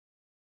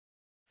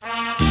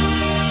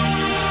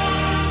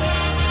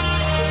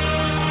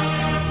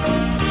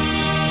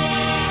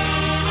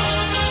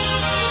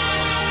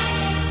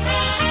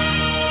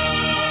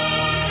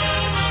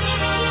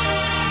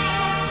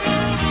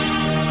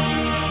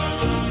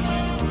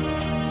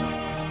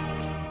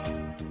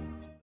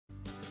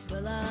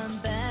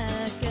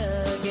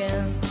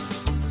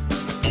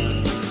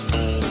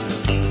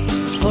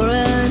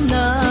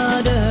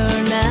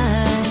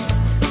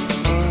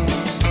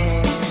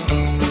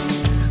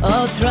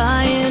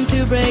trying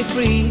to break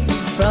free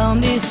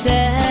from this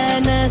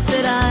sadness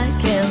that I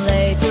can't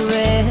lay to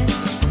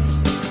rest.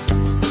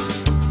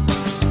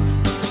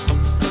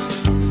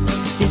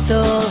 This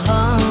old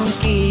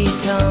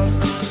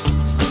honky-tonk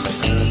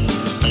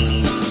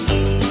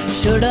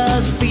sure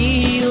does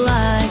feel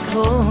like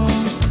home,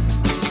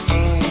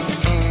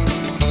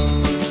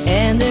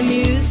 and the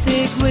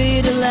music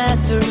with the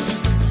laughter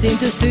seem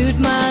to suit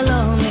my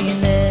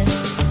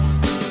loneliness.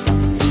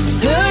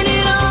 Turn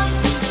it on,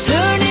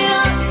 turn it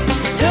up,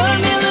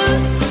 turn me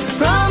loose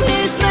from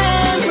these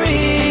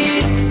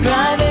memories,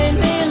 driving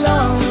me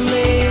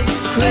lonely,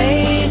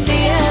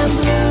 crazy and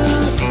blue.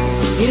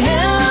 It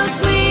helps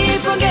me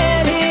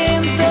forget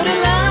him, so the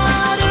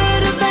louder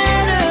the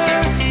better.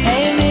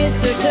 Hey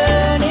mister,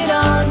 turn it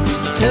on,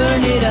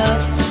 turn it up,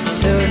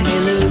 turn me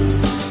loose.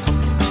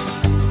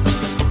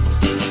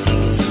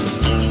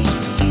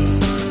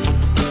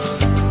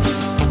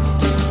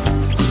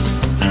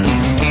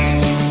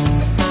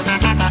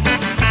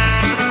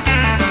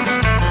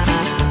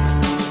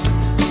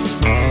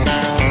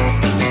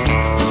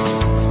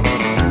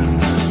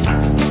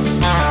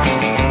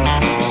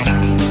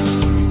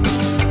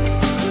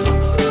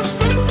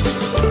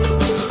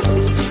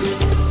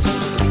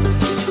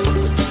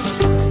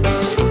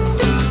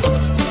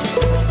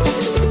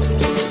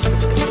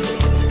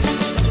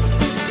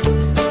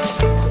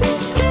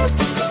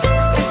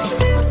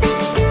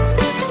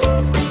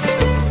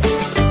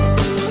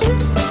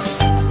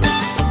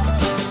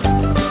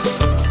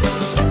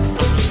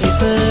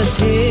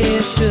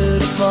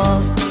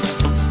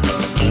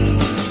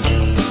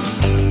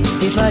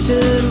 If I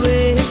should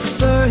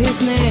whisper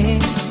his name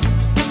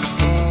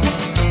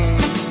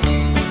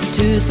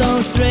to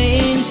some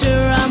stranger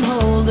I'm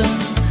holding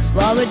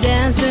while we're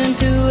dancing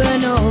to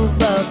an old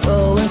Buck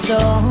Owens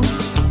song.